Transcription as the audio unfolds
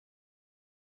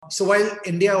So while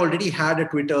India already had a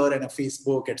Twitter and a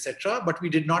Facebook, etc., but we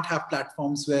did not have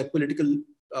platforms where political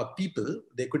people,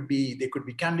 they could be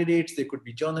candidates, they could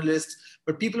be journalists,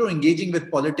 but people who are engaging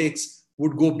with politics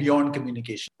would go beyond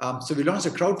communication. So we launched a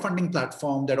crowdfunding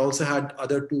platform that also had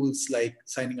other tools like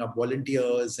signing up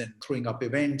volunteers and throwing up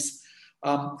events.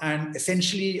 And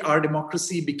essentially, our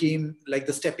democracy became like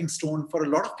the stepping stone for a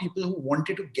lot of people who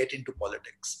wanted to get into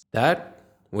politics. That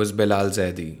was Bilal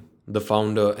Zaidi, the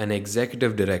founder and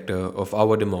executive director of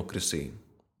Our Democracy,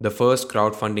 the first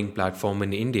crowdfunding platform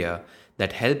in India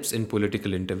that helps in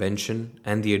political intervention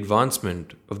and the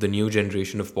advancement of the new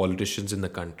generation of politicians in the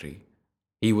country.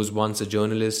 He was once a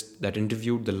journalist that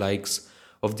interviewed the likes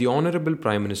of the Honorable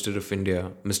Prime Minister of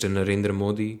India, Mr. Narendra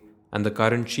Modi, and the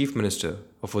current Chief Minister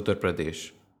of Uttar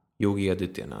Pradesh, Yogi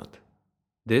Adityanath.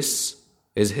 This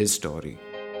is his story.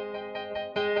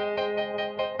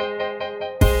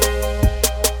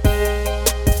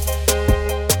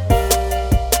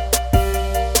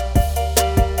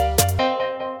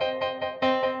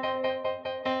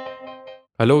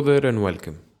 Hello there and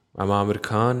welcome. I'm Amir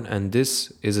Khan, and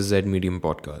this is a Z Medium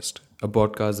podcast, a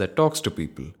podcast that talks to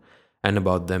people and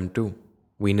about them too.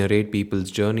 We narrate people's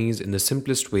journeys in the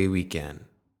simplest way we can.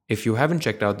 If you haven't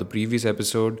checked out the previous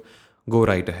episode, go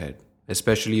right ahead,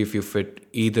 especially if you fit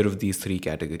either of these three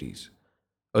categories.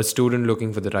 A student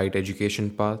looking for the right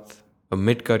education path, a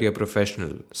mid career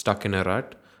professional stuck in a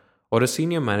rut, or a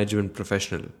senior management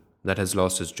professional that has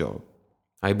lost his job.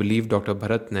 I believe Dr.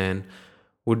 Bharat Nayan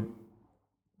would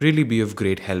really be of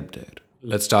great help there.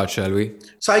 Let's start, shall we?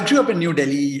 So I grew up in New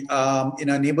Delhi in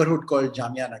a neighborhood called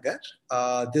Jamia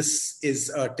Nagar. This is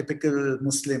a typical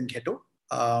Muslim ghetto.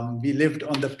 We lived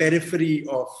on the periphery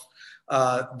of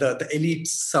the elite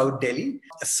South Delhi.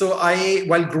 So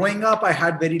while growing up, I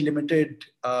had very limited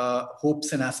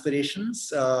hopes and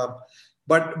aspirations.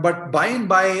 But by and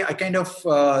by, I kind of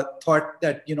thought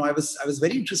that I was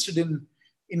very interested in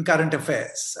current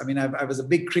affairs. I mean, I was a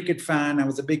big cricket fan. I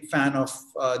was a big fan of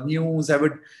news. I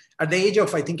would, at the age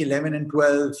of, I think, 11 and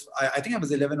 12, I think I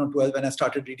was 11 or 12 when I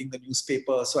started reading the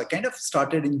newspaper. So I kind of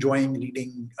started enjoying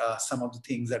reading some of the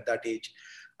things at that age.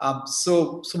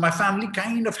 So my family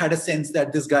kind of had a sense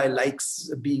that this guy likes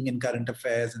being in current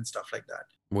affairs and stuff like that.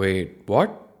 Wait,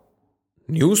 what?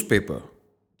 Newspaper?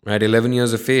 At 11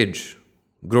 years of age?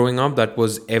 Growing up, that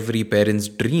was every parent's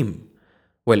dream.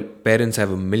 Well, parents have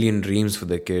a million dreams for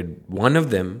their kid, one of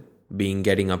them being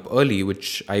getting up early,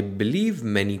 which I believe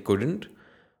many couldn't,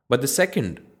 but the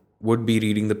second would be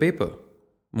reading the paper.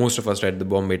 Most of us read the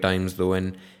Bombay Times though,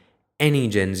 and any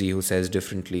Gen Z who says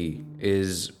differently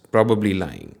is probably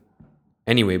lying.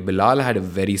 Anyway, Bilal had a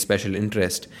very special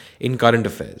interest in current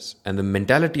affairs, and the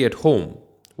mentality at home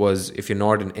was if you're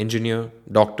not an engineer,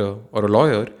 doctor, or a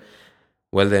lawyer,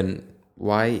 well then,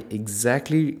 why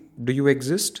exactly do you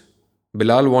exist?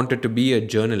 Bilal wanted to be a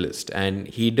journalist, and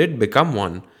he did become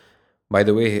one. By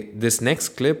the way, this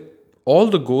next clip, all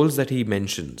the goals that he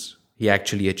mentions, he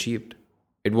actually achieved.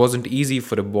 It wasn't easy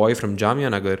for a boy from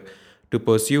Jamia Nagar to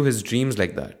pursue his dreams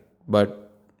like that,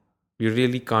 but you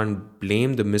really can't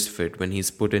blame the misfit when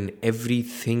he's put in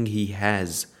everything he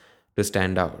has to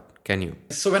stand out, can you?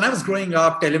 So when I was growing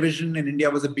up, television in India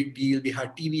was a big deal. We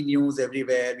had TV news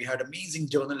everywhere. We had amazing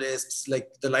journalists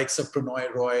like the likes of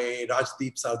Pranoy Roy,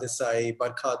 Rajdeep Sardesai,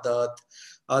 Barkha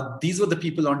Dutt. These were the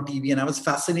people on TV, and I was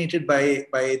fascinated by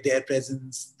their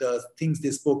presence, the things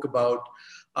they spoke about.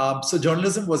 So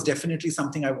journalism was definitely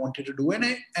something I wanted to do, and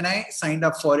I signed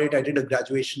up for it. I did a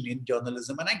graduation in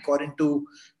journalism, and I got into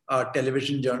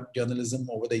television journalism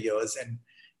over the years,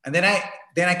 and then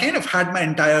I kind of had my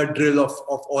entire drill of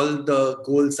all the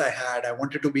goals I had. I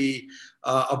wanted to be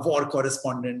a war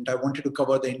correspondent. I wanted to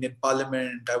cover the Indian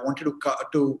Parliament. I wanted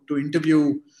to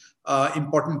interview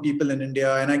important people in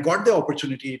India, and I got the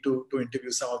opportunity to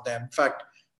interview some of them. In fact,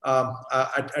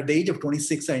 at the age of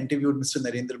 26, I interviewed Mr.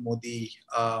 Narendra Modi,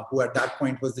 who at that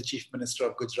point was the Chief Minister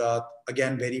of Gujarat.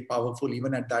 Again, very powerful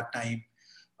even at that time.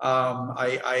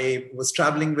 I was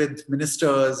traveling with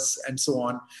ministers and so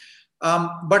on.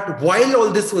 But while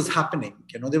all this was happening,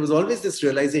 there was always this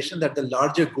realization that the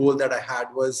larger goal that I had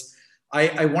was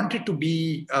I wanted to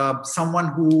be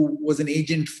someone who was an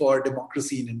agent for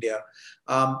democracy in India.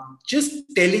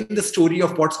 Just telling the story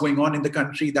of what's going on in the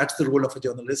country, that's the role of a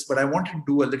journalist. But I wanted to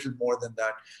do a little more than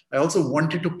that. I also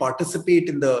wanted to participate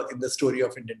in the story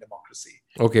of Indian democracy.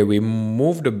 Okay, we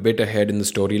moved a bit ahead in the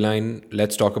storyline.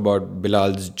 Let's talk about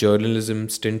Bilal's journalism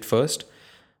stint first.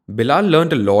 Bilal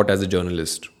learned a lot as a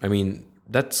journalist. I mean,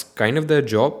 that's kind of their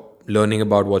job, learning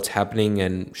about what's happening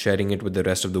and sharing it with the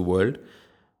rest of the world.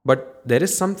 But there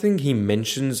is something he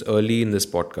mentions early in this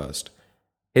podcast.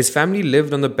 His family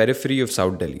lived on the periphery of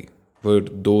South Delhi. For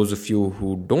those of you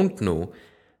who don't know,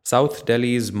 South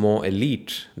Delhi is more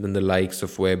elite than the likes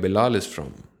of where Bilal is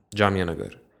from,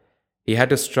 Jamyanagar. He had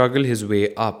to struggle his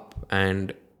way up,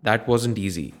 and that wasn't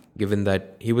easy, given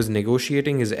that he was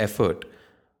negotiating his effort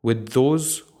with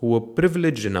those who were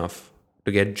privileged enough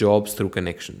to get jobs through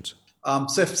connections.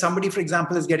 So if somebody, for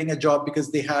example, is getting a job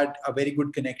because they had a very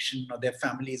good connection or their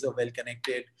families are well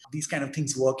connected, these kind of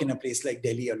things work in a place like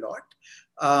Delhi a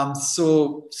lot.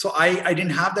 So I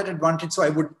didn't have that advantage. So I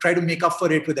would try to make up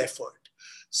for it with effort.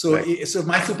 So, Right. so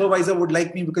my supervisor would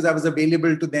like me because I was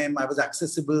available to them, I was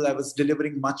accessible, I was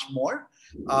delivering much more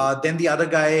than the other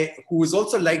guy who was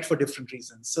also liked for different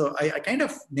reasons. So I kind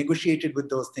of negotiated with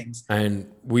those things. And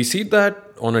we see that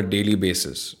on a daily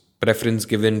basis. Preference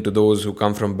given to those who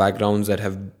come from backgrounds that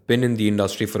have been in the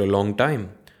industry for a long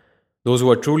time. Those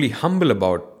who are truly humble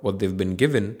about what they've been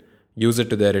given use it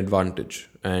to their advantage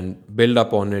and build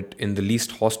up on it in the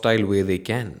least hostile way they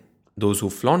can. Those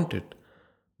who flaunt it,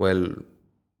 well,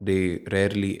 they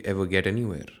rarely ever get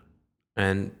anywhere.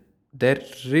 And there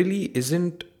really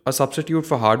isn't a substitute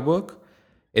for hard work.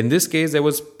 In this case, there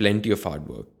was plenty of hard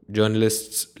work.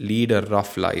 Journalists lead a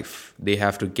rough life. They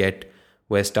have to get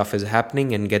where stuff is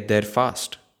happening and get there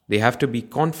fast. They have to be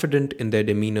confident in their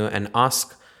demeanor and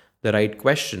ask the right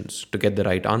questions to get the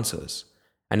right answers.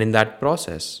 And in that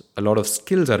process, a lot of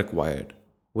skills are required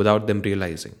without them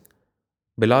realizing.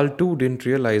 Bilal too didn't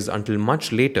realize until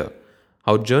much later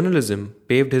how journalism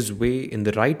paved his way in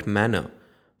the right manner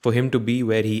for him to be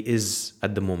where he is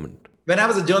at the moment. When I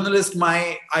was a journalist,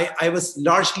 I was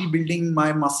largely building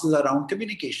my muscle around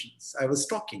communications. I was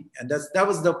talking, and that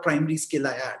was the primary skill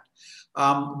I had.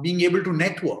 Being able to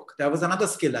network, that was another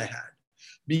skill I had.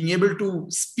 Being able to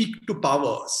speak to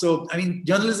power. So, I mean,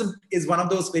 journalism is one of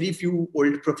those very few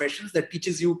old professions that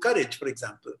teaches you courage, for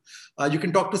example. You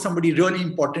can talk to somebody really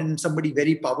important, somebody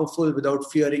very powerful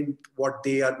without fearing what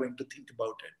they are going to think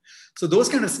about it. So those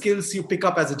kind of skills you pick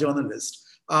up as a journalist,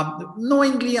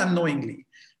 knowingly, unknowingly.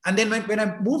 And then when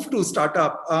I moved to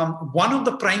startup, one of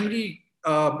the primary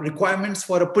requirements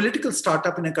for a political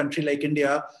startup in a country like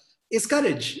India is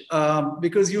courage,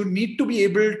 because you need to be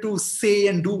able to say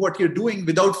and do what you're doing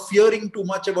without fearing too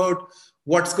much about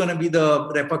what's going to be the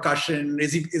repercussion.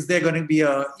 Is there going to be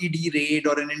a ED raid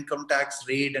or an income tax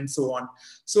raid and so on?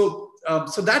 So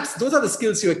those are the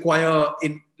skills you acquire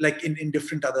in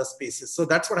different other spaces. So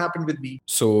that's what happened with me.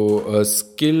 So, a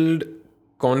skilled,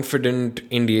 confident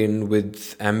Indian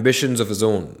with ambitions of his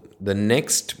own, the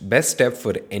next best step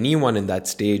for anyone in that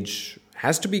stage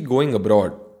has to be going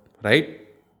abroad, right?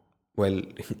 Well,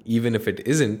 even if it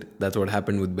isn't, that's what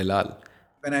happened with Bilal.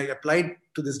 When I applied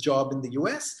to this job in the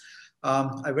US,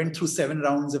 I went through 7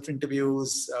 rounds of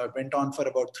interviews, went on for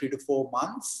about 3 to 4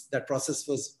 months. That process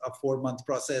was a 4 month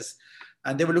process.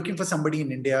 And they were looking for somebody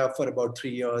in India for about 3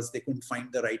 years. They couldn't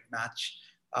find the right match.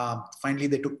 Finally,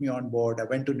 they took me on board. I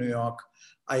went to New York.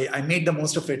 I made the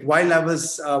most of it. While I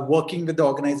was working with the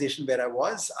organization where I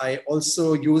was, I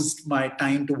also used my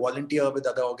time to volunteer with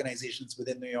other organizations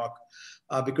within New York.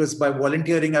 Because by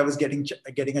volunteering, I was getting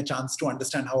a chance to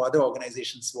understand how other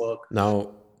organizations work.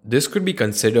 Now, this could be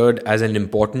considered as an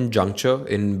important juncture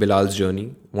in Bilal's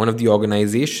journey. One of the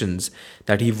organizations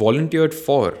that he volunteered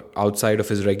for outside of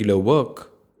his regular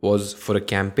work was for a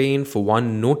campaign for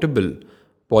one notable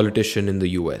politician in the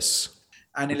US.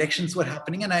 And elections were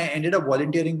happening, and I ended up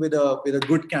volunteering with a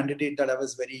good candidate that I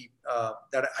was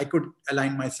that I could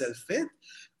align myself with.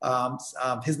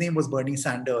 His name was Bernie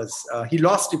Sanders. He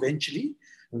lost eventually,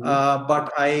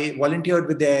 but I volunteered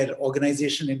with their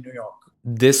organization in New York.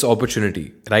 This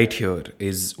opportunity right here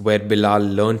is where Bilal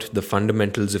learnt the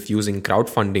fundamentals of using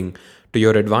crowdfunding to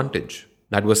your advantage.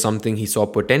 That was something he saw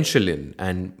potential in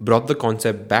and brought the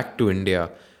concept back to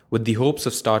India with the hopes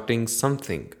of starting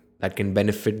something that can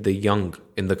benefit the young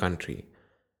in the country.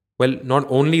 Well, not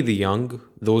only the young,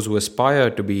 those who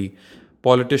aspire to be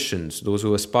politicians, those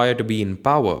who aspire to be in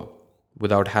power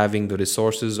without having the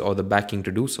resources or the backing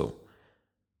to do so.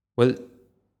 Well,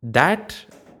 that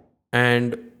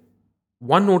and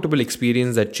one notable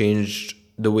experience that changed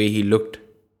the way he looked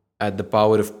at the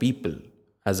power of people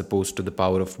as opposed to the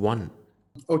power of one.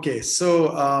 Okay,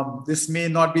 so this may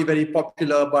not be very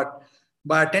popular, but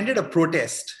I attended a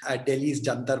protest at Delhi's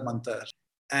Jantar Mantar,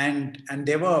 and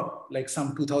there were like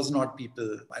some 2,000 odd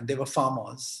people, and they were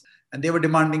farmers, and they were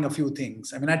demanding a few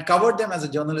things. I mean, I'd covered them as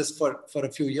a journalist for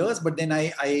a few years, but then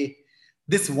I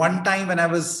this one time when I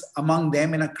was among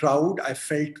them in a crowd, I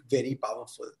felt very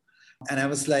powerful, and I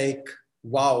was like,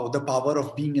 wow, the power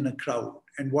of being in a crowd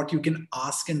and what you can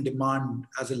ask and demand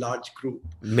as a large group.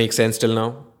 Makes sense till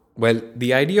now? Well,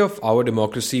 the idea of our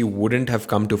democracy wouldn't have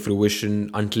come to fruition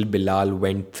until Bilal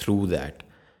went through that.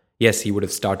 Yes, he would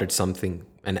have started something,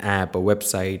 an app, a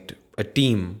website, a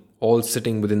team, all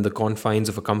sitting within the confines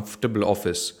of a comfortable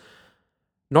office,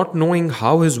 not knowing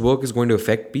how his work is going to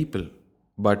affect people.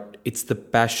 But it's the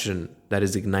passion that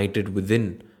is ignited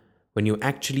within when you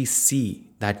actually see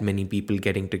that many people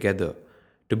getting together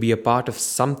to be a part of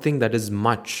something that is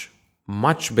much,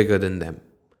 much bigger than them.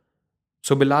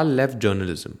 So Bilal left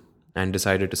journalism and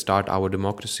decided to start Our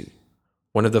Democracy,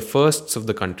 one of the firsts of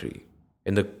the country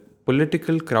in the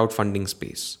political crowdfunding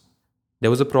space. There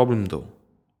was a problem though.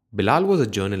 Bilal was a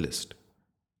journalist.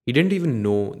 He didn't even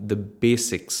know the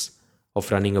basics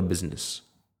of running a business.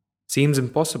 Seems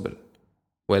impossible.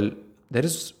 Well, there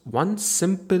is one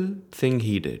simple thing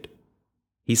he did.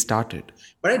 He started.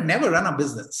 But I'd never run a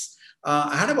business.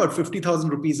 I had about 50,000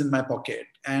 rupees in my pocket,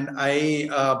 and I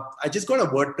just got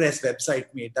a WordPress website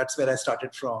made. That's where I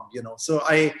started from, So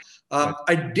I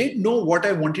did know what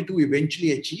I wanted to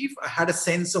eventually achieve. I had a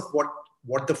sense of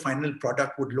what the final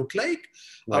product would look like.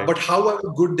 Right. But how I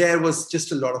would good there was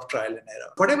just a lot of trial and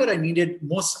error. Whatever I needed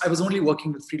most, I was only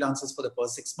working with freelancers for the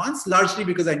first 6 months, largely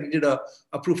because I needed a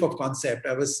proof of concept.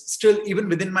 I was still, even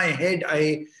within my head,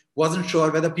 I wasn't sure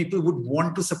whether people would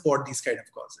want to support these kind of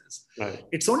causes. Right.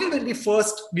 It's only when we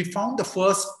found the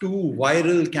first two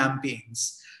viral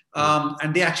campaigns,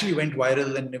 and they actually went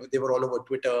viral and they were all over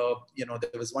Twitter.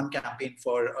 There was one campaign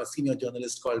for a senior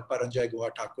journalist called Paranjay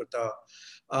Guha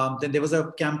Thakurta. Then there was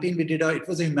a campaign we did. It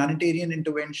was a humanitarian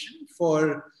intervention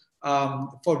for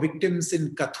victims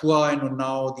in Kathua and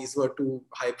Unnao. These were two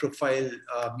high-profile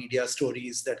media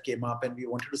stories that came up, and we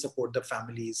wanted to support the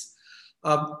families.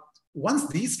 Once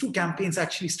these two campaigns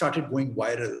actually started going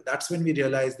viral, that's when we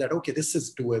realized that, okay, this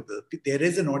is doable. There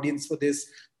is an audience for this.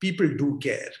 People do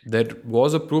care. There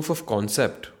was a proof of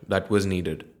concept that was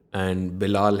needed, and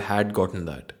Bilal had gotten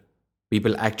that.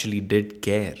 People actually did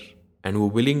care and were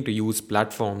willing to use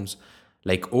platforms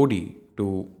like Odi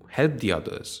to help the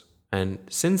others. And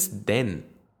since then,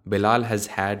 Bilal has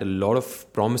had a lot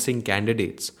of promising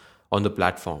candidates on the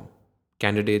platform.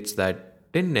 Candidates that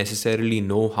didn't necessarily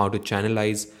know how to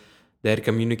channelize their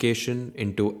communication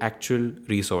into actual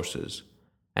resources.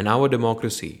 And Our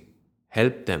Democracy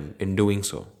helped them in doing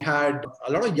so. We had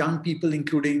a lot of young people,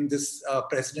 including this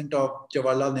president of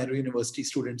Jawaharlal Nehru University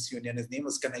Students Union. His name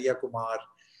was Kanhaiya Kumar.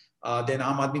 Then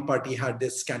Aam Aadmi Party had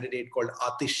this candidate called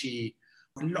Atishi.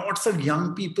 Lots of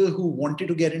young people who wanted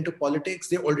to get into politics.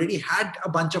 They already had a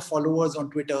bunch of followers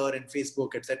on Twitter and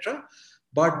Facebook, etc.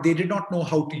 But they did not know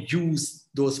how to use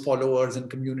those followers and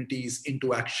communities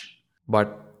into action.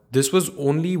 But this was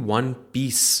only one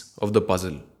piece of the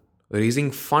puzzle.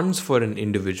 Raising funds for an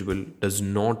individual does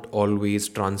not always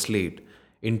translate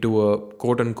into a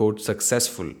quote-unquote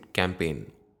successful campaign.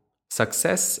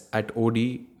 Success at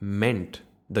OD meant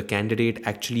the candidate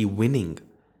actually winning,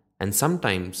 and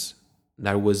sometimes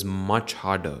that was much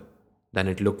harder than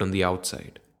it looked on the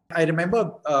outside. I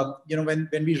remember, when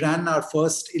we ran our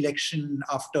first election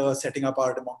after setting up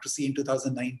Our Democracy in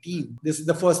 2019. This is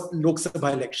the first Lok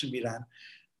Sabha election we ran.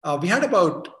 We had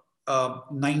about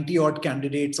 90 odd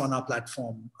candidates on our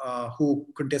platform who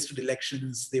contested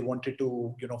elections. They wanted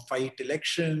to, fight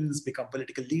elections, become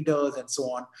political leaders, and so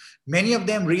on. Many of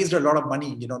them raised a lot of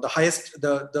money. The highest,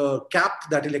 the cap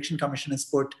that Election Commission has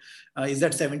put is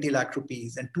at 70 lakh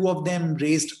rupees, and two of them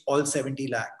raised all 70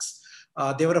 lakhs.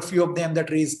 There were a few of them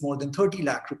that raised more than 30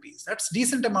 lakh rupees. That's a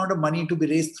decent amount of money to be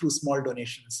raised through small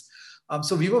donations.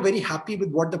 So we were very happy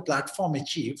with what the platform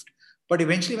achieved. But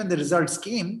eventually, when the results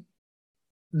came,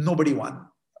 nobody won.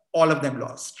 All of them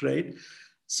lost, right?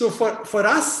 So for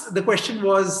us, the question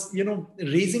was,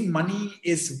 raising money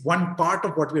is one part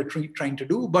of what we're trying to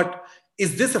do, but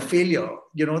is this a failure?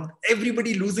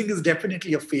 Everybody losing is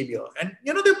definitely a failure. And,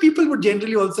 the people would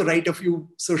generally also write a few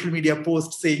social media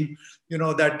posts saying,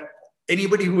 that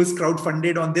anybody who is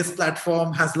crowdfunded on this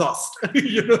platform has lost.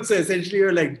 So essentially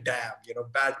you're like, damn,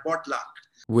 bad, what luck.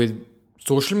 With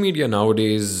social media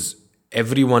nowadays,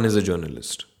 everyone is a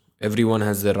journalist. Everyone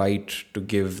has the right to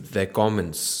give their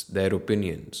comments, their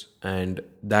opinions, and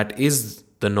that is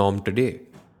the norm today.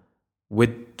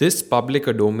 With this public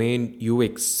a domain, you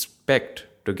expect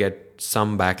to get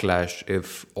some backlash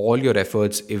if all your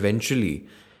efforts eventually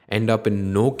end up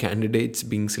in no candidates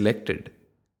being selected.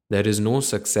 There is no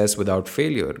success without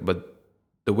failure, but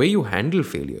the way you handle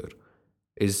failure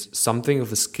is something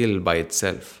of a skill by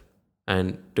itself.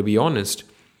 And to be honest,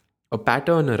 a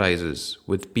pattern arises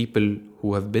with people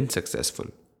who have been successful.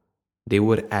 They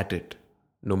were at it,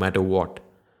 no matter what.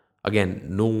 Again,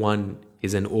 no one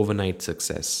is an overnight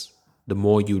success. The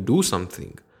more you do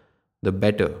something, the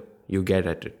better you get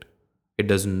at it. It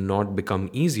does not become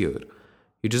easier.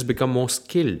 You just become more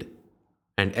skilled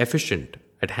and efficient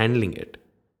at handling it.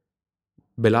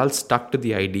 Bilal stuck to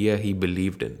the idea he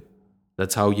believed in.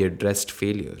 That's how he addressed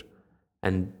failure.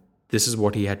 And this is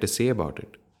what he had to say about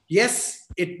it. Yes,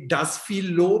 it does feel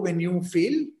low when you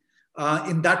fail.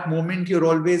 In that moment, you're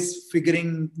always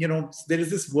figuring, there is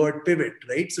this word pivot,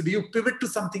 right? So do you pivot to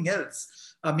something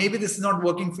else? Maybe this is not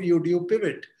working for you. Do you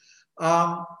pivot?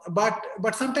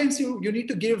 But sometimes you need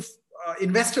to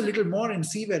invest a little more and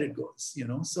see where it goes.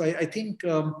 So I think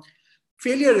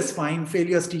failure is fine.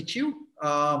 Failures teach you,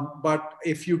 but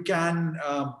if you can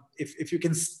if you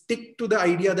can stick to the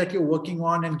idea that you're working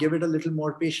on and give it a little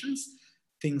more patience,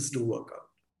 things do work out.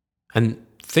 And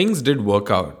things did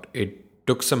work out. It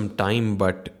took some time,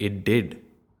 but it did.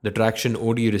 The traction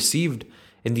OD received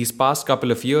in these past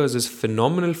couple of years is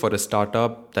phenomenal for a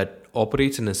startup that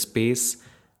operates in a space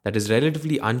that is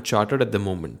relatively uncharted at the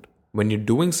moment. When you're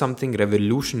doing something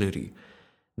revolutionary,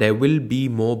 there will be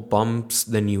more bumps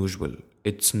than usual.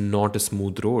 It's not a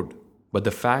smooth road. But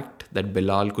the fact that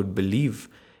Bilal could believe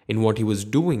in what he was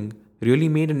doing really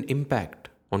made an impact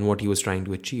on what he was trying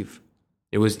to achieve.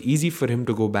 It was easy for him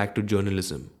to go back to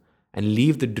journalism and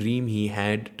leave the dream he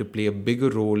had to play a bigger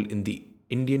role in the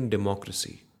Indian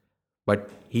democracy. But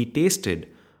he tasted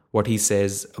what he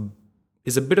says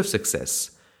is a bit of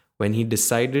success when he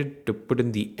decided to put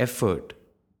in the effort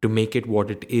to make it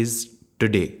what it is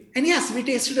today. And yes, we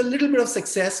tasted a little bit of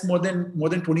success. More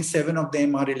than 27 of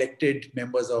them are elected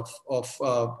members of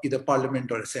either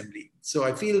parliament or assembly. So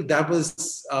I feel that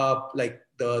was like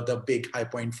the big high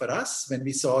point for us when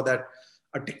we saw that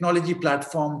a technology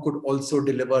platform could also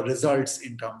deliver results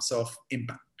in terms of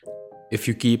impact. If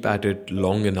you keep at it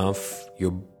long enough,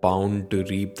 you're bound to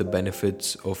reap the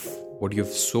benefits of what you've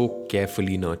so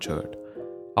carefully nurtured.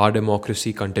 Our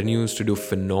democracy continues to do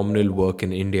phenomenal work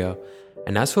in India.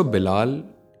 And as for Bilal,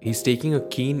 he's taking a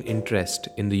keen interest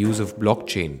in the use of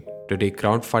blockchain to take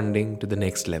crowdfunding to the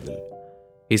next level.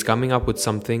 He's coming up with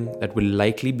something that will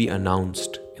likely be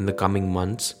announced in the coming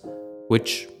months,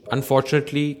 which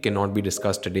unfortunately cannot be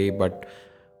discussed today, but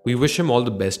we wish him all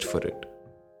the best for it.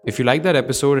 If you like that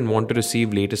episode and want to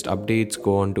receive latest updates,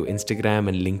 go on to Instagram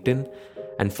and LinkedIn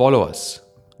and follow us,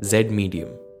 Z Medium.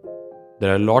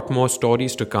 There are a lot more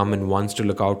stories to come and ones to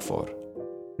look out for.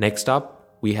 Next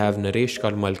up, we have Naresh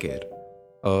Karmalkar,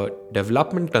 a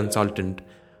development consultant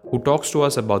who talks to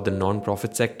us about the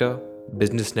non-profit sector,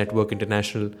 Business Network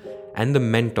International, and the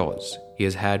mentors he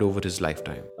has had over his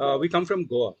lifetime. We come from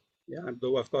Goa. Yeah,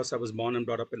 though of course I was born and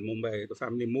brought up in Mumbai. The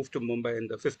family moved to Mumbai in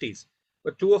the 50s.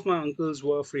 But two of my uncles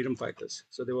were freedom fighters.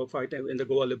 So they were fighting in the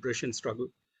Goa liberation struggle.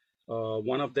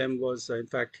 One of them was, in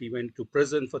fact, he went to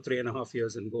prison for 3.5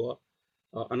 years in Goa.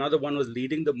 Another one was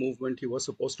leading the movement. He was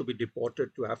supposed to be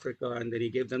deported to Africa, and then he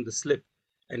gave them the slip,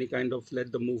 and he kind of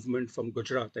led the movement from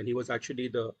Gujarat. And he was actually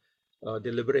the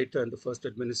liberator and the first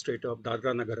administrator of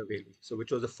Dadra Nagar Haveli, so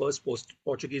which was the first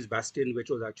Portuguese bastion which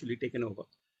was actually taken over.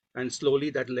 And slowly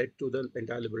that led to the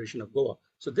entire liberation of Goa.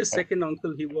 So this second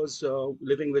uncle, he was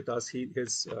living with us. He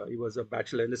was a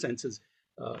bachelor in the sense,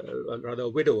 rather a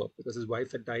widower, because his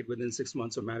wife had died within 6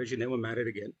 months of marriage. He never married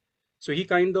again. So he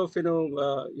kind of,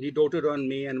 he doted on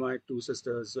me and my two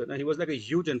sisters. And he was like a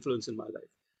huge influence in my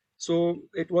life. So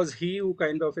it was he who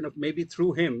kind of, maybe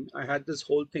through him, I had this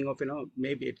whole thing of,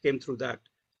 maybe it came through that,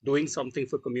 doing something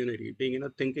for community, being,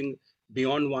 thinking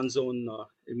beyond one's own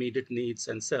immediate needs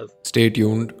and self. Stay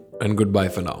tuned and goodbye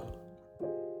for now.